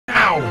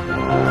now!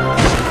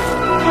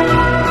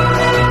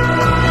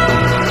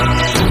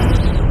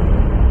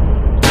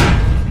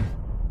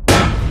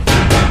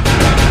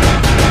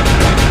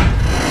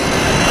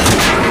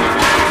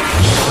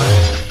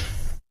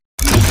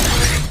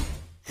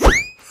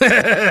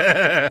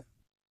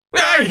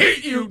 I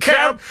hate you,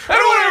 Cap! I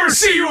don't want to ever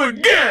see you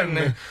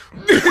again!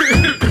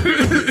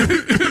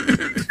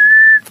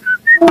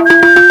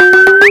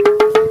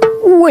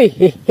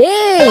 Wih,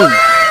 hey,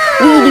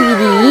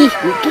 widih,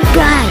 oke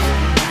guys,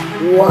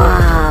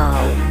 wow,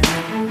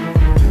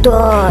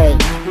 toy,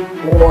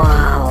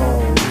 wow,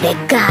 the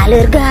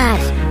color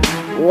guys,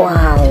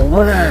 wow,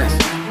 mas,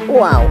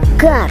 wow,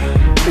 car,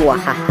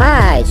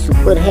 wahai,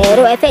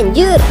 superhero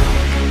Avenger,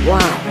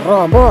 wow,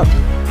 robot,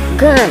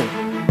 gun,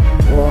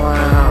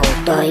 wow,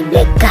 toy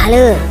black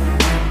color,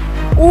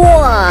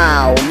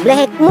 wow,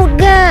 black mood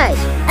guys,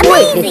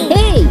 amazing,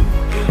 hey,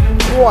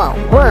 wow,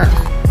 mas.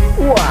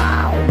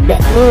 Wow,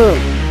 black moon.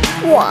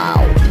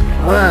 Wow,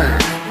 wah.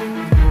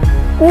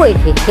 Wih,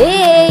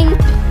 hey,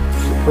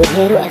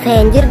 superhero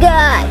Avenger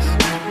guys.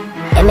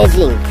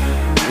 Amazing.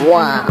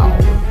 Wow,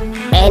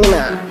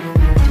 animal.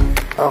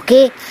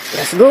 Oke,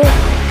 let's go.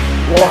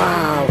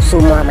 Wow,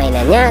 semua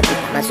mainannya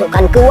kita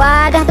masukkan ke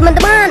wadah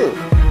teman-teman.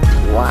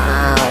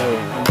 Wow,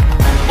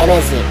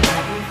 amazing.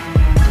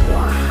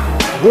 Wow,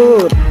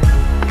 good.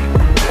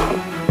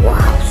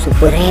 Wow,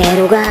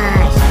 superhero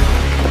guys.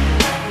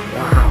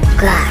 Wow,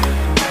 God.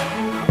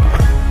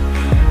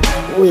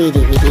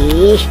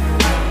 Widih,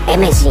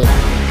 amazing.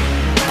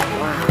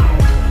 Wow,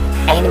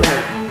 animal.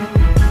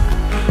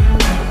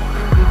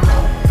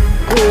 Wow,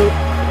 good.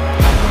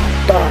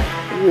 Toy.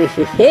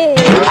 Wih,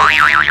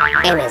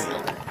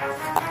 amazing.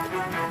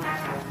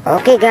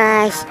 Oke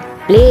guys,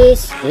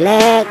 please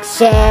like,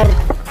 share,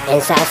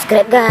 and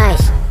subscribe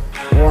guys.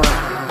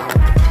 Wow,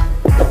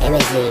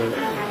 amazing.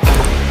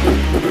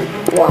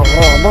 Wow,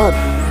 robot,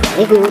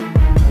 very good.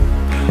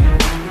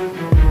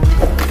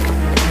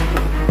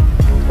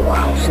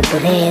 Wow,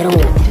 superhero.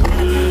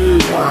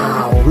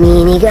 Wow,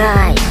 mini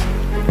guys.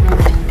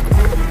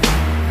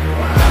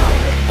 Wow,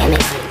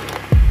 amazing.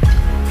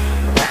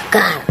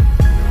 Bakar.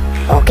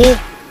 Oke,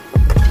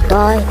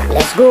 toy,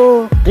 let's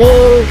go.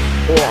 Play.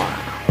 Wow.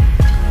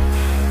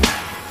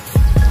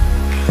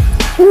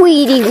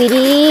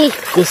 Widih,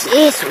 this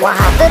is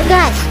water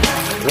guys.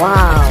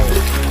 Wow.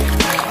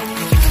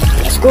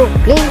 Let's go,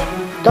 clean.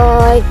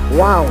 Toy.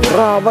 Wow,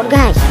 robot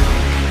guys.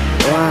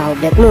 Wow,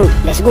 black moon.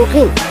 Let's go,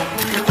 clean.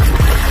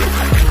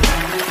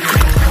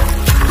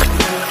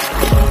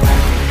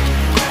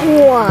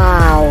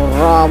 Wow,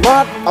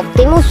 robot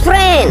Optimus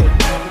friend.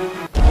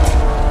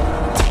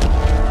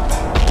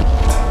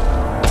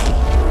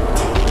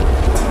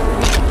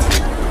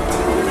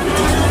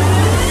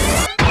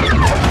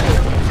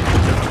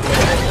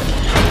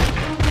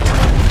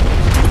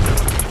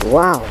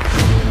 Wow,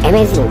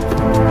 amazing.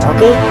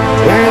 Okay,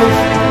 nice.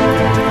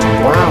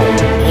 Wow,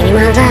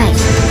 animal guys.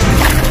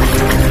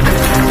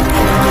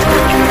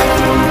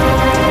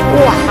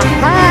 Wah,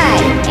 hai,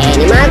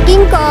 animal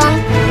King Kong.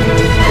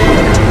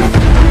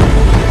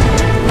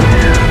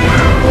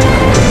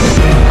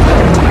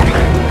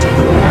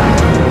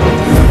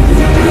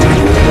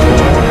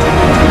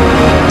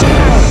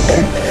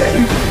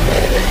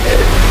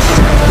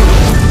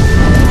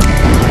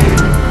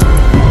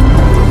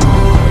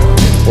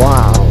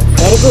 Wow,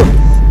 very good.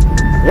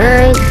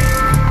 Nice.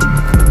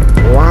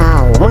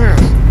 Wow, mas.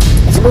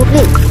 Let's go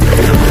please.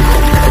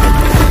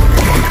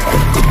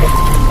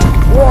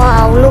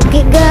 Wow, look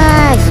it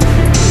guys.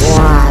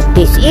 Wow,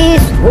 this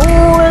is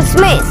whole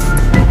smash.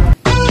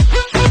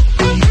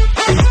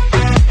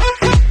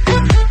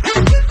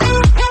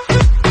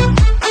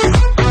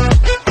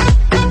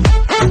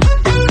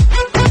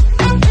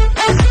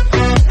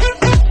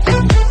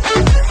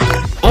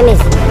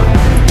 Amazing.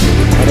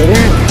 Very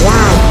nice.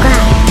 Wow,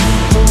 guys.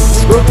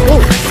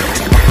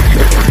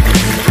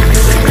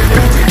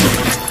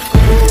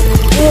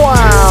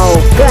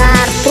 Wow,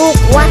 car truck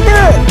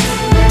water.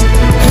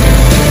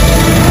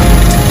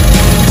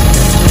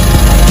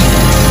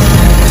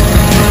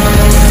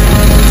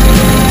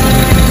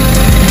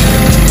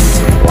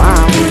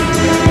 Wow,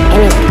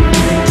 amazing.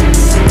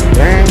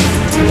 Nice.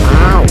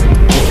 Wow,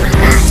 animal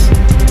guys.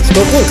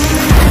 Smoking.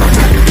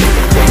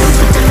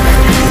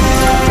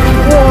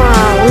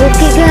 Wow,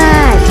 look it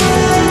guys.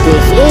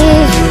 This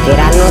is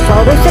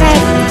Tyrannosaurus Rex.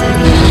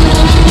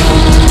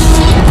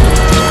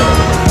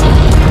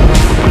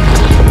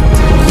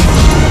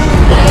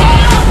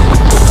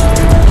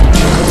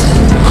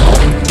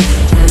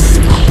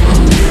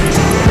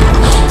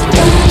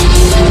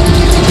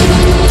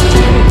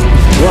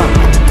 Wow,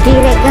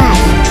 T-Rex guys.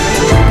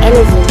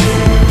 Amazing.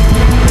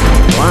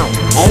 Wow,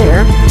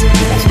 animal.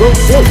 Let's go,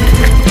 please.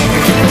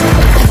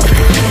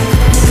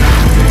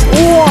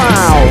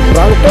 Wow,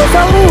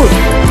 Brontosaurus.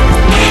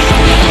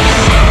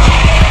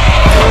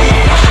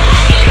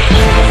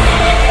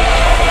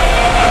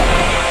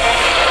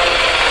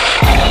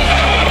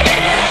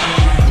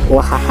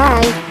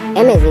 Wahai,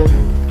 amazing.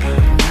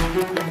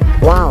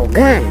 Wow,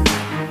 gun.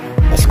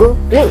 Let's go,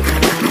 play.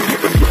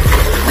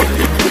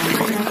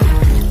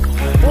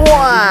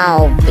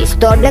 Wow, Beast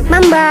Thor Black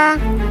Mamba.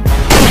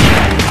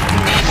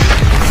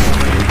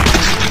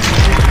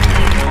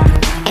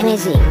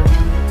 Amazing.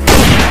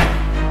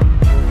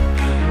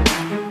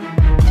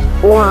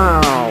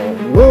 Wow,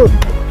 good.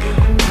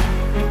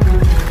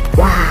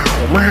 Wow,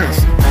 mas.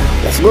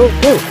 Let's go,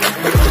 please.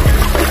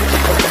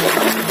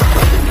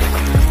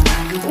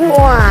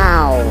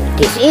 Wow,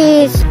 this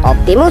is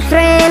Optimus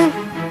friend.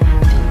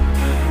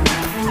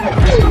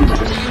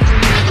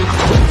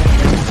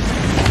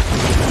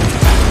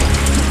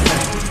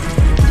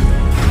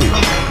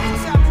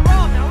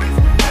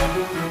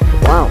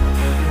 Wow,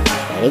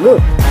 very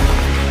good.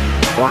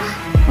 Wah,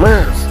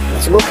 mas,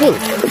 let's go, King.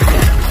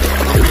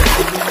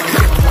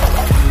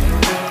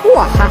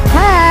 Wah,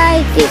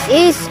 hi, this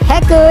is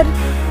Heker.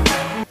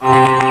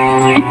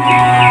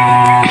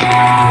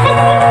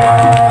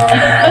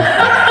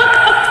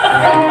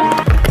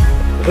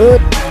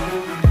 Good.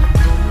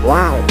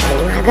 Wow,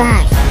 animal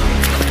guys.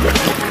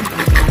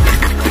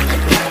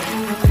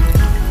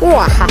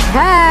 Wah,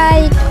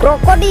 hai,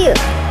 krokodil.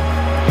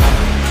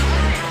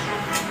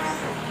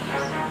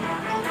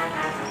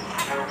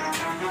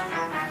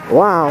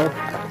 Wow,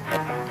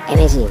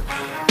 amazing.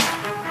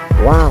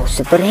 Wow,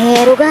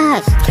 superhero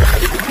guys.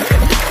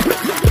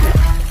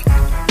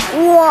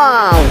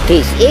 Wow,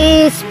 this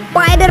is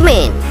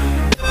Spiderman.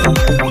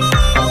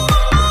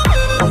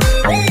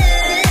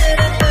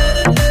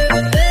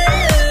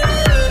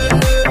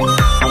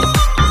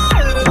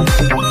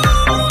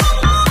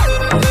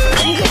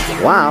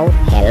 Wow,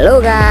 hello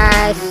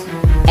guys.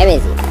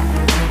 Amazing.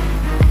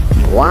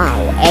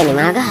 Wow,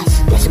 animal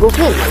guys. Let's go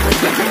clean.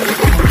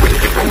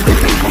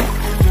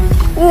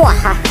 Wah,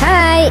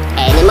 hai,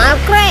 animal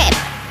crab.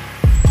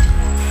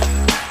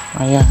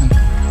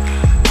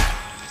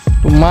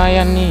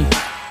 Lumayan nih,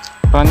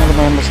 perannya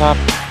lumayan besar.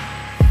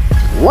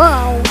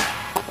 Wow.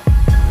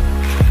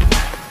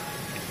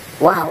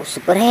 Wow,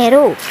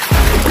 superhero.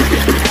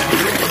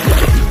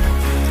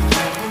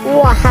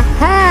 Wah,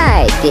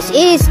 hai, this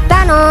is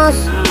Tanos.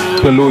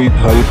 चलो इस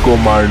हल को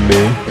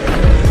मारने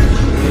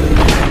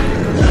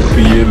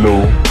ये लो।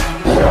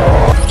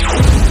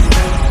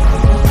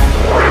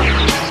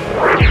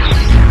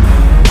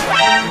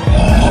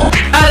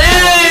 अरे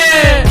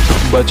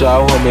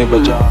बचाओ हमें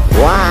बचाओ।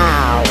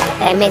 Wow,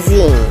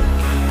 amazing.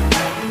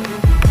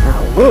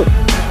 Oh, good.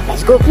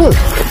 Let's go, please.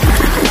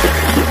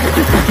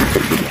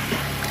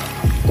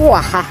 Wah,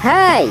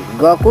 hai,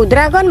 Goku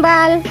Dragon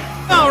Ball.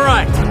 All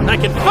right, I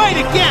can fight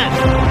again.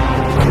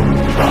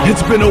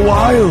 It's been a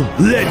while,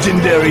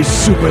 legendary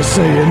Super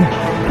Saiyan.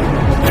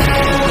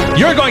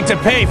 You're going to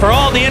pay for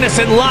all the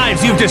innocent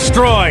lives you've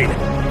destroyed.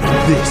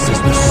 This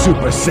is the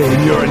Super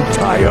Saiyan your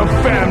entire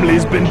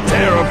family's been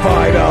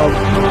terrified of.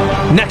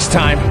 Next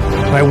time,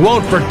 I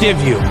won't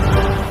forgive you.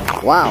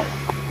 Wow,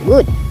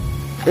 good.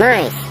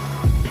 Nice.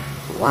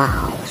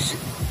 Wow.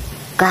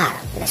 Car,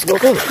 let's go,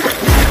 please.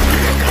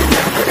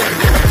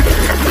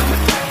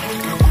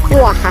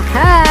 Wah,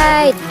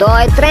 hai,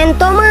 Toy Train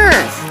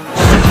Thomas.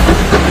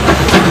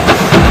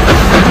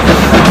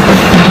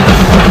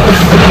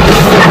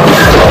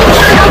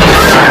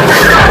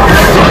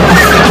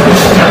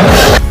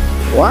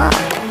 Wow,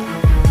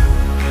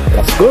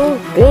 let's go,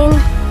 green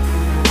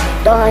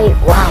toy.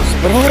 Wow,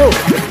 superhero.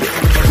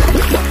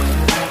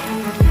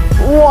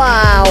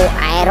 Wow,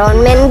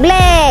 Iron Man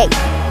Black.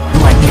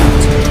 My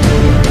count.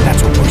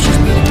 That's what pushes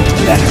me to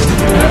be better.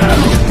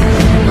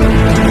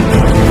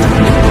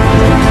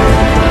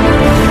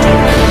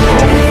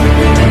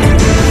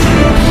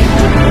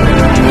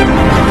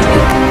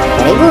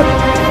 Very good.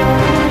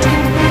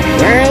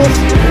 Nice.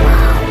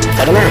 Wow,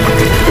 very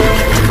nice.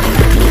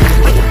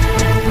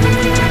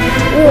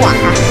 Wah,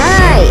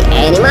 hai,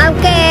 animal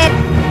cat.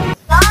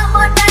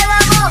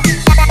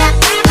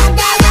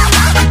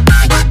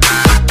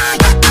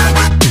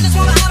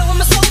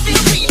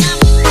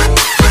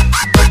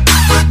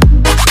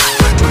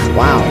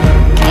 Wow,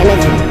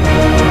 amazing.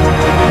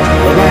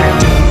 Very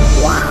nice.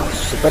 Wow,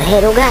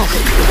 superhero guys.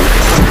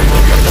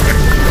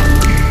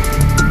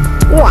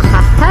 Wah,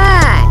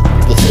 hai,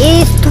 this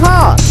is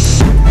Thor.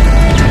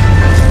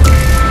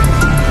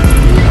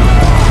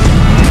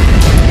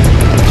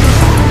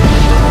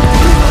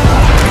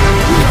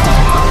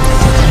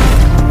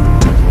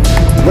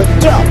 Good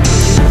job.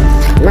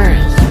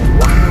 Nice.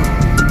 Wow.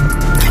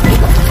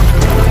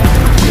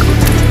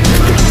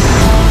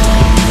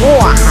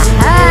 Wah,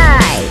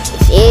 hai.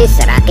 This is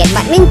raket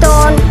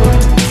badminton.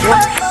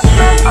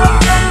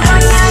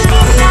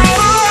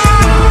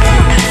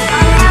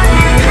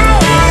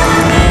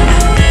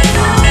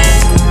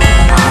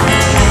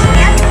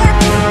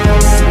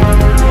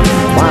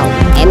 Wow,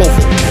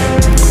 amazing.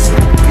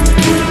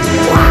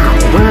 Wow,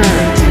 wow.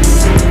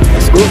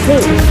 Let's go,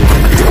 please.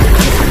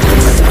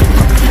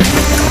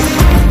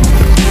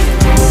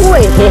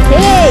 Wih,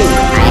 hehe,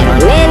 Iron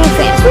Man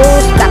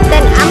versus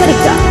Captain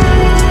America.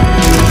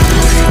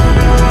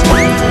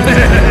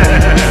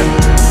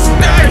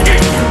 I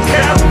hate you,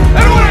 Cap.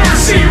 I don't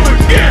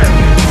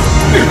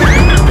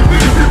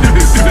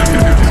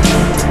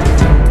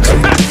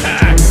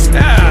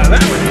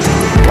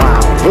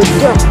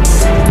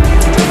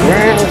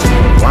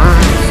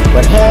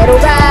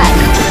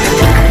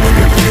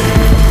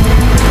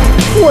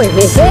Oh,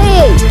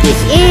 hey,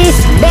 this is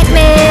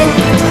Batman.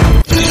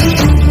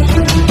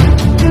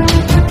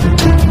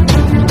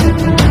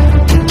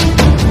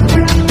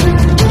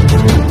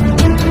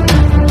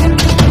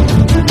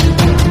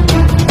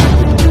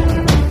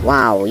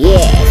 Wow,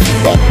 yes,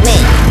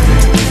 Batman.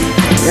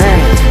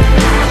 Nice.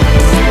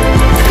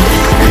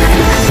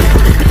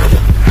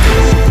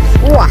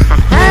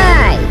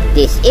 Wahai,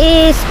 this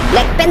is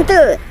Black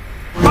Panther.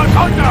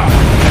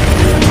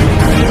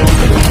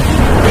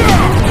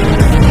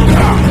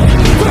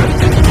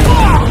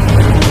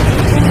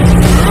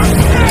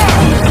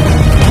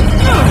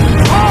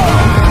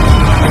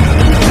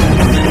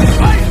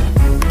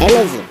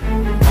 Amazing.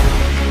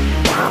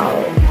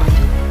 Wow.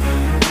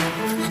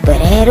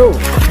 Superhero.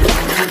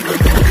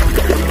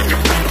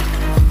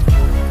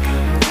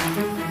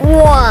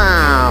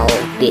 Wow,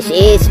 this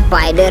is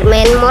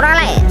Spiderman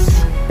Morales.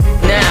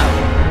 Now.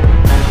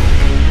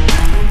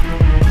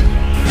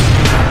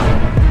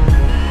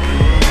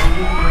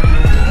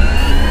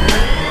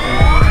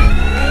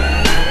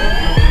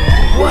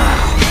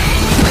 Wow.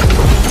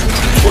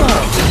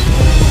 Whoa.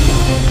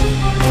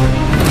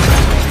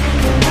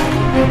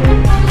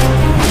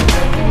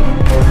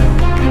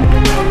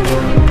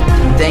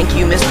 Thank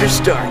you, Mr.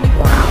 Stark.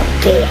 Wow,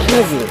 okay,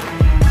 amazing.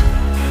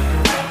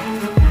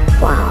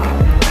 Wow.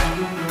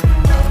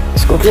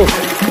 Let's go, please.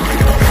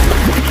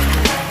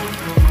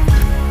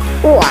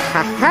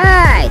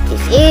 Wahai,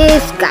 this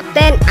is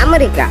Captain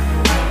America.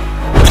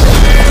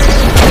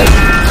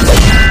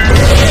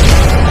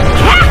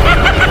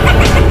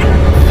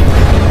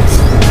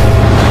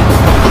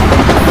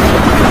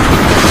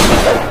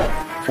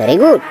 Very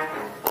good.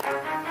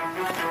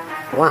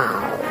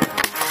 Wow.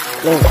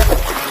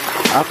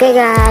 Okay,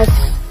 guys.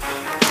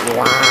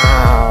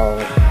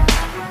 Wow.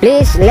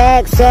 Please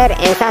like, share,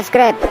 and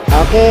subscribe.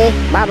 Okay,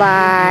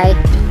 bye-bye.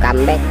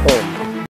 Come back home.